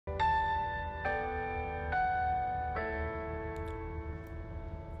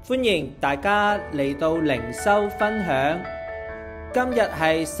歡迎大家嚟到靈修分享。今日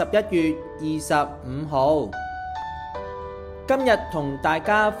係11月25號。今日同大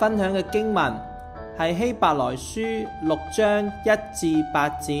家分享嘅經文係希伯來書6章1至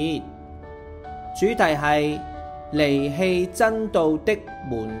8節，主題係離棄真道的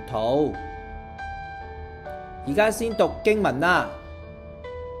門徒。而家先讀經文啦。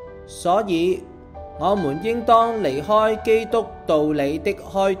所以我們應當離開基督道理的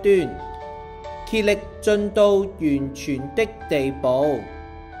開端，竭力進到完全的地步，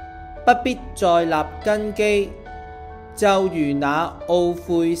不必再立根基，就如那懊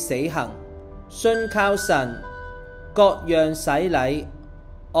悔死行、信靠神、各樣洗禮、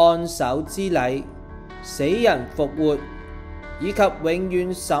按手之禮、死人復活，以及永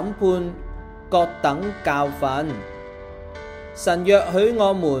遠審判各等教訓。神若許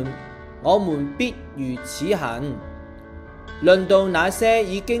我們必如此行。論到那些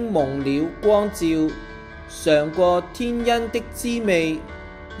已經蒙了光照、嘗過天恩的滋味，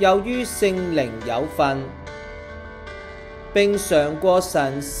又於聖靈有份，並嘗過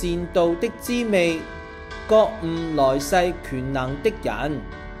神善道的滋味，覺悟來世權能的人，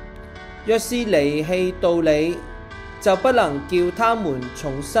若是離棄道理，就不能叫他們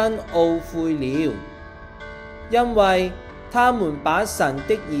重新懊悔了，因為他們把神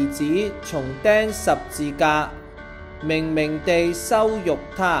的兒子重釘十字架，明明地羞辱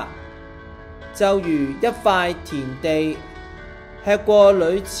他，就如一塊田地，吃過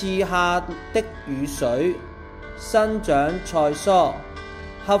屢次下的雨水，生長菜蔬，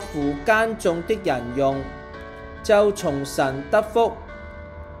合乎耕種的人用，就從神得福。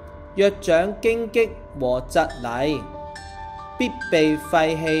若長荊棘和蒺藜，必被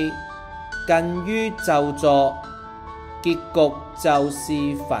廢棄，近於咒詛，結局就是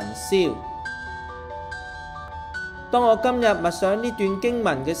焚燒。當我今日默想呢段經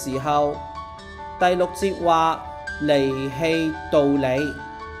文嘅時候，第6節話離棄道理。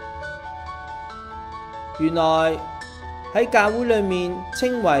原來喺教會裏面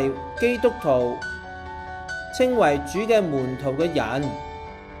稱為基督徒、稱為主嘅門徒嘅人，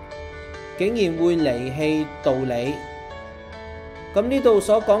竟然會離棄道理。咁呢度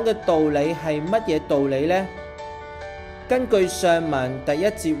所講嘅道理係乜嘢道理呢？根據上文第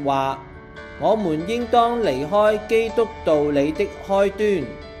1節話，我們應當離開基督道理的開端，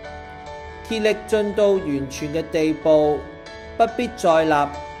竭力進到完全嘅地步，不必再立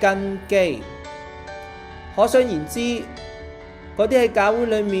根基。可想而知，嗰啲喺教會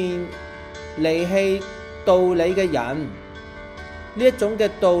裏面離棄道理嘅人，呢一種嘅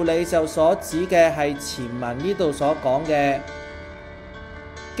道理就所指嘅係前文呢度所講嘅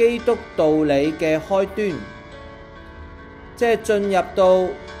基督道理嘅開端，即係進入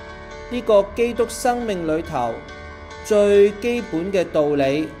到呢個基督生命裏頭最基本嘅道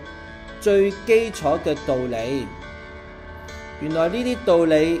理、最基礎嘅道理。原來呢啲道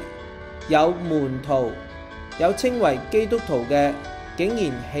理有門徒、有稱為基督徒嘅，竟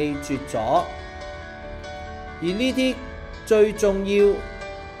然棄絕咗。而呢啲最重要、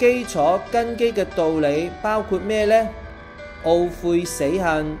基礎根基嘅道理包括咩呢？懊悔死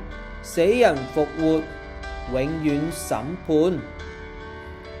行、死人復活、永遠審判。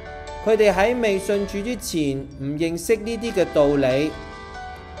佢哋喺未信主之前唔認識呢啲嘅道理，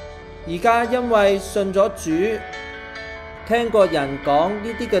而家因為信咗主，聽過人講呢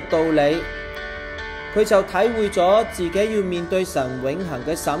啲嘅道理，佢就體會咗自己要面對神永恆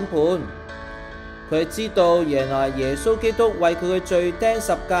嘅審判。佢知道原來耶穌基督為佢嘅罪釘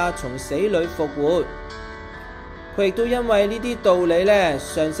十架，從死裏復活。佢亦都因為呢啲道理呢，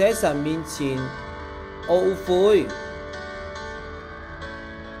常寫神面前懊悔。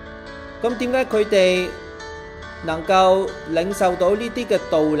咁點解佢哋能夠領受到呢啲嘅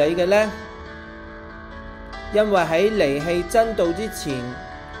道理嘅呢？因為喺離棄真道之前，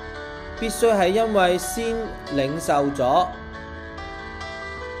必須係因為先領受咗，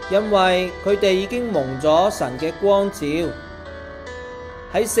因為佢哋已經蒙咗神嘅光照，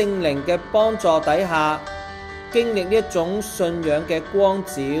喺聖靈嘅幫助底下，經歷呢一種信仰嘅光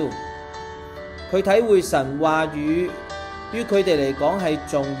照，佢體會神話語於佢哋嚟講係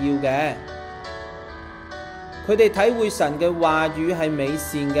重要嘅，佢哋體會神嘅話語係美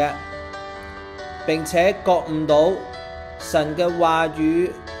善嘅，並且覺悟到神嘅話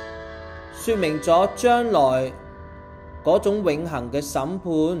語說明咗將來嗰種永恆嘅審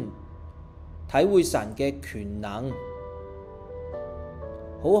判，體會神嘅權能。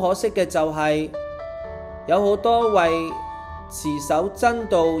好可惜嘅就係有好多為持守真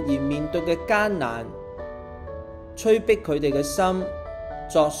道而面對嘅艱難，催逼佢哋嘅心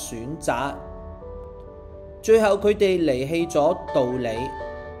作選擇，最後佢哋離棄咗道理，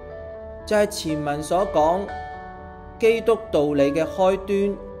就係前文所講基督道理嘅開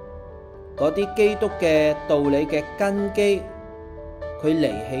端，嗰啲基督嘅道理嘅根基，佢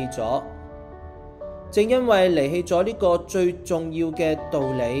離棄咗。正因為離棄咗呢個最重要嘅道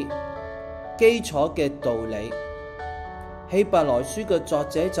理、基礎嘅道理，希伯來書嘅作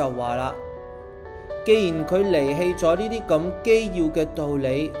者就話啦，既然佢離棄咗呢啲咁基要嘅道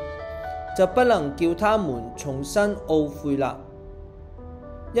理，就不能叫他們重新懊悔啦。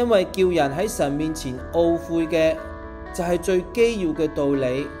因為叫人喺神面前懊悔嘅，就係最基要嘅道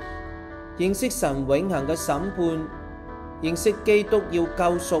理，認識神永恆嘅審判，認識基督要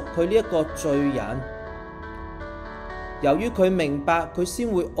救贖佢呢一個罪人。由於佢明白，佢先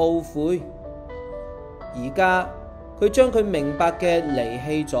會懊悔。而家佢將佢明白嘅離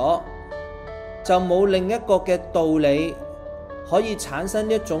棄咗，就冇另一個嘅道理可以產生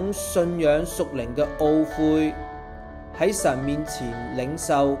一種信仰屬靈嘅懊悔，喺神面前領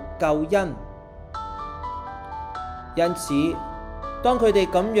受救恩。因此，當佢哋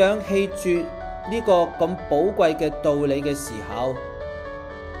咁樣棄絕呢個咁寶貴嘅道理嘅時候，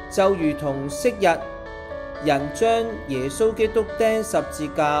就如同昔日人將耶穌基督釘十字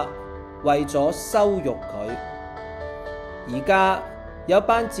架，為咗羞辱佢。而家有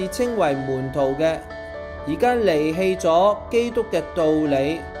班自稱為門徒嘅，而家離棄咗基督嘅道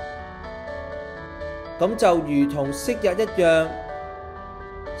理，咁就如同昔日一樣，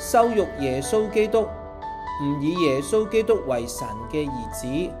羞辱耶穌基督，唔以耶穌基督為神嘅兒子，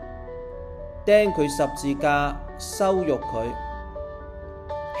釘佢十字架，羞辱佢。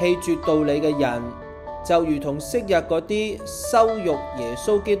棄絕道理嘅人，就如同昔日嗰啲羞辱耶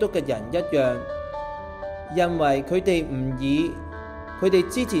穌基督嘅人一樣，因為佢哋唔以佢哋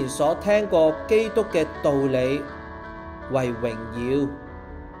之前所聽過基督嘅道理為榮耀，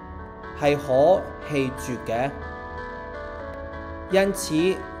係可棄絕嘅。因此，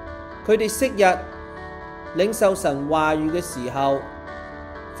佢哋昔日領受神話語嘅時候，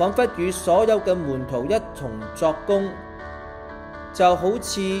仿佛與所有嘅門徒一同作工，就好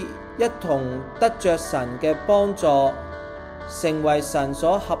似一同得着神嘅幫助，成為神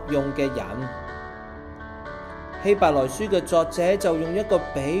所合用嘅人。希伯來書嘅作者就用一個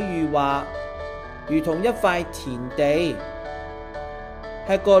比喻話，如同一塊田地，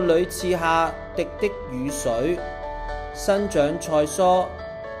吃過屢次下滴的雨水，生長菜蔬，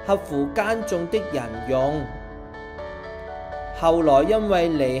合乎耕種的人用。後來因為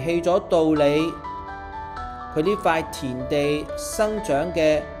離棄咗道理，佢呢塊田地生長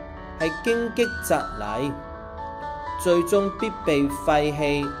嘅係荊棘蒺藜，最終必被廢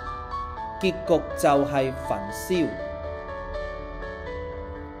棄，結局就係焚燒。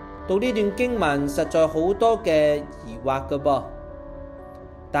讀呢段經文實在好多嘅疑惑㗎噃，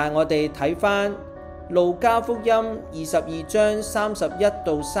但係我哋睇返路加福音22章31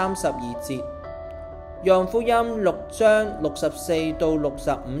到32節，約翰福音6章64到65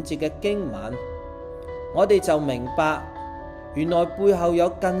節嘅經文，我哋就明白原來背後有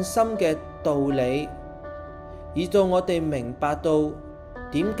更深嘅道理，以到我哋明白到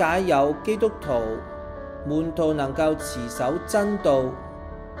點解有基督徒門徒能夠持守真道，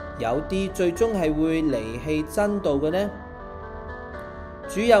有啲最終係會離棄真道嘅呢？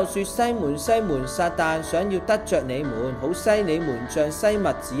主又說：西門西門，撒旦想要得着你們，好篩你們像篩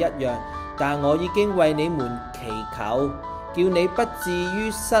麥子一樣，但我已經為你們祈求，叫你不至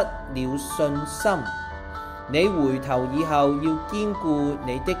於失了信心。你回頭以後要堅固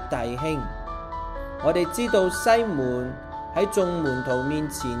你的弟兄。我哋知道西門喺眾門徒面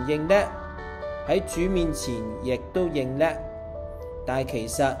前認叻，喺主面前亦都認叻，但其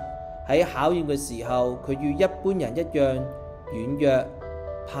實喺考驗嘅時候，佢與一般人一樣軟弱、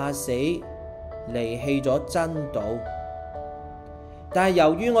怕死，離棄咗真道。但係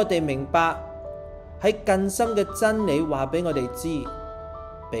由於我哋明白喺更深嘅真理話俾我哋知，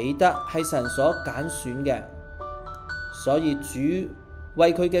彼得係神所揀選嘅，所以主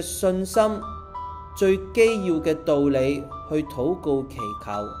為佢嘅信心最基要嘅道理去禱告祈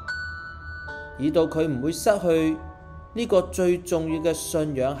求，以到佢唔會失去呢個最重要嘅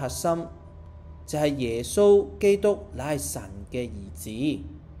信仰核心，就係耶穌基督乃係神嘅兒子。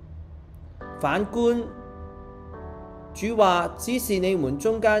反觀主話：只是你們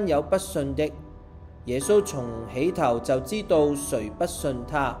中間有不信的，耶穌從起頭就知道誰不信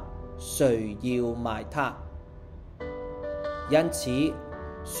他，誰要賣他。因此，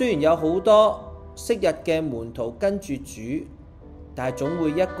雖然有好多昔日嘅門徒跟住主，但係總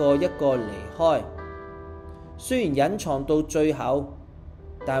會一個一個離開。雖然隱藏到最後，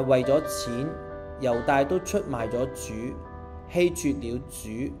但係為咗錢，猶大都出賣咗主，棄絕了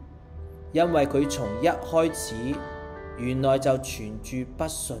主，因為佢從一開始原來就存住不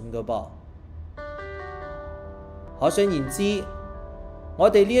信嘅噃。可想而知，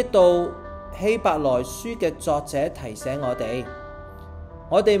我哋呢一度希伯來書嘅作者提醒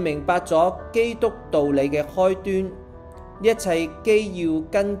我哋明白咗基督道理嘅開端，一切基要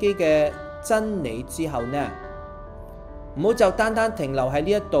根基嘅真理之後呢，唔好就單單停留喺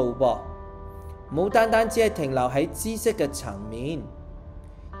呢一度噃，唔好單單只係停留喺知識嘅層面。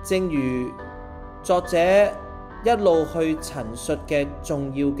正如作者一路去陳述嘅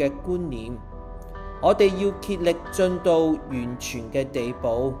重要嘅觀念，我哋要竭力進到完全嘅地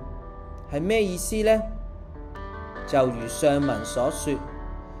步，係咩意思呢？就如上文所說，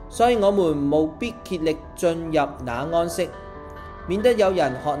所以我們務必竭力進入那安息，免得有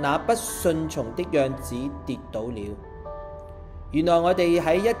人學那不順從的樣子跌倒了。原來我哋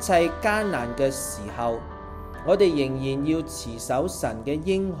喺一切艱難嘅時候，我哋仍然要持守神嘅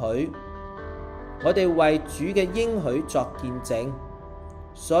應許，我哋為主嘅應許作見證，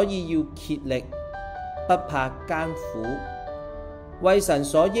所以要竭力，不怕艱苦，為神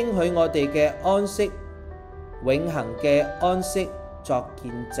所應許我哋嘅安息，永恆嘅安息作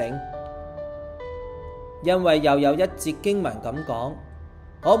見證。因為又有一節經文咁講，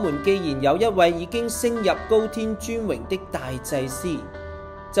我們既然有一位已經升入高天尊榮的大祭司，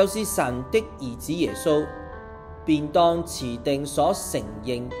就是神的兒子耶穌，便當持定所承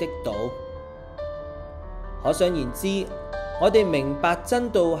認的道。可想而知，我哋明白真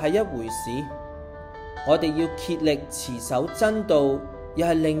道係一回事，我哋要竭力持守真道又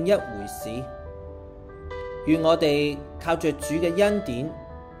係另一回事。願我哋靠着主嘅恩典，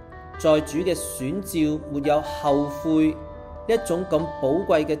在主嘅選召沒有後悔一種咁寶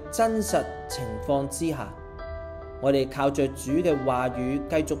貴嘅真實情況之下，我哋靠着主嘅話語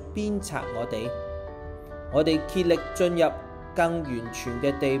繼續鞭策我哋竭力進入更完全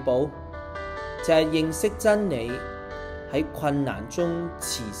嘅地步，就係認識真理，喺困難中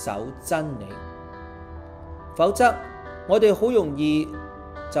持守真理。否則我哋好容易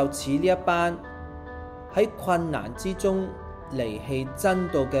就似呢一班喺困難之中離棄真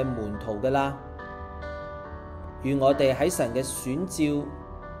道嘅門徒㗎喇。願我哋喺神嘅選召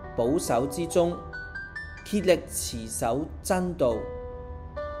保守之中，竭力持守真道，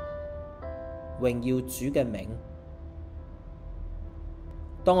榮耀主嘅名。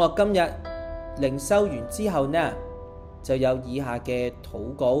當我今日靈修完之後呢，就有以下嘅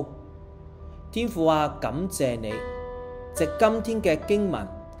禱告。天父啊，感謝你，藉今天嘅經文，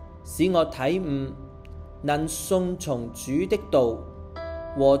使我體悟能順從主的道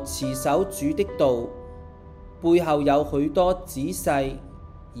和持守主的道，背後有許多仔細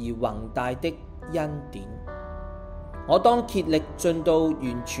而宏大的恩典。我當竭力進到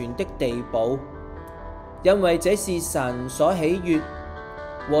完全的地步，因為這是神所喜悅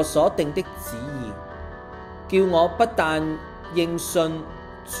和所定的旨意，叫我不但認信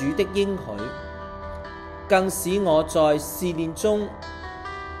主的應許，更使我在試煉中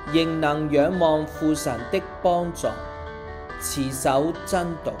仍能仰望父神的幫助，持守真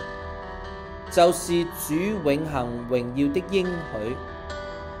道，就是主永恆榮耀的應許。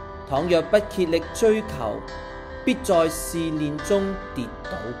倘若不竭力追求，必在試煉中跌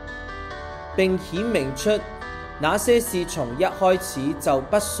倒，並顯明出那些是從一開始就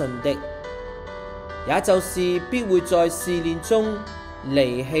不信的，也就是必會在試煉中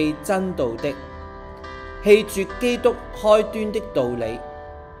離棄真道的，棄絕基督開端的道理，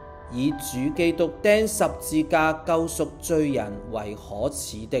以主基督釘十字架救贖罪人為可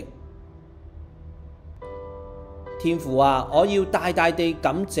恥的。天父啊，我要大大地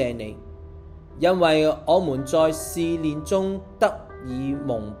感謝你，因為我們在試煉中得以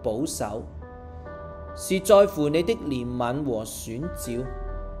蒙保守，是在乎你的憐憫和選召。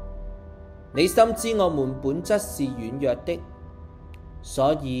你深知我們本質是軟弱的，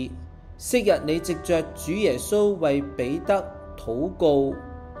所以昔日你藉着主耶穌為彼得禱告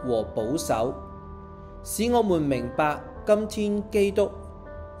和保守，使我們明白今天基督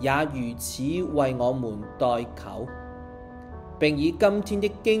也如此為我們代求，並以今天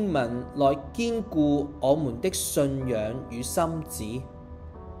的經文來堅固我們的信仰與心志。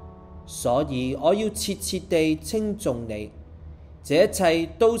所以我要切切地稱頌你，這一切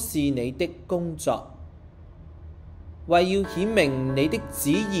都是你的工作，為要顯明你的旨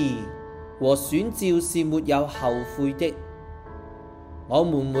意和選召是沒有後悔的。我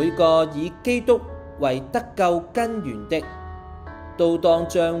們每個以基督為得救根源的，都當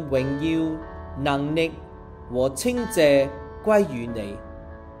將榮耀、能力和稱謝歸於你。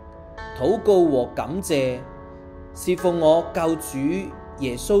禱告和感謝是奉我救主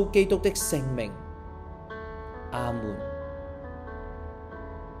耶穌基督的聖名。阿門。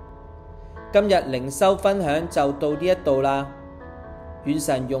今日靈修分享就到呢一度啦，願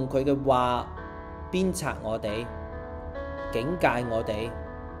神用佢嘅話鞭策我哋，警戒我哋，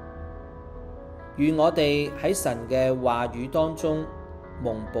願我哋喺神嘅話語當中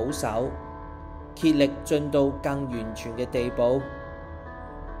蒙保守，竭力進到更完全嘅地步，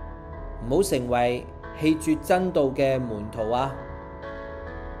唔好成為棄絕真道嘅門徒啊！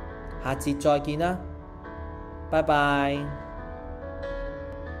下節再見啦，拜拜。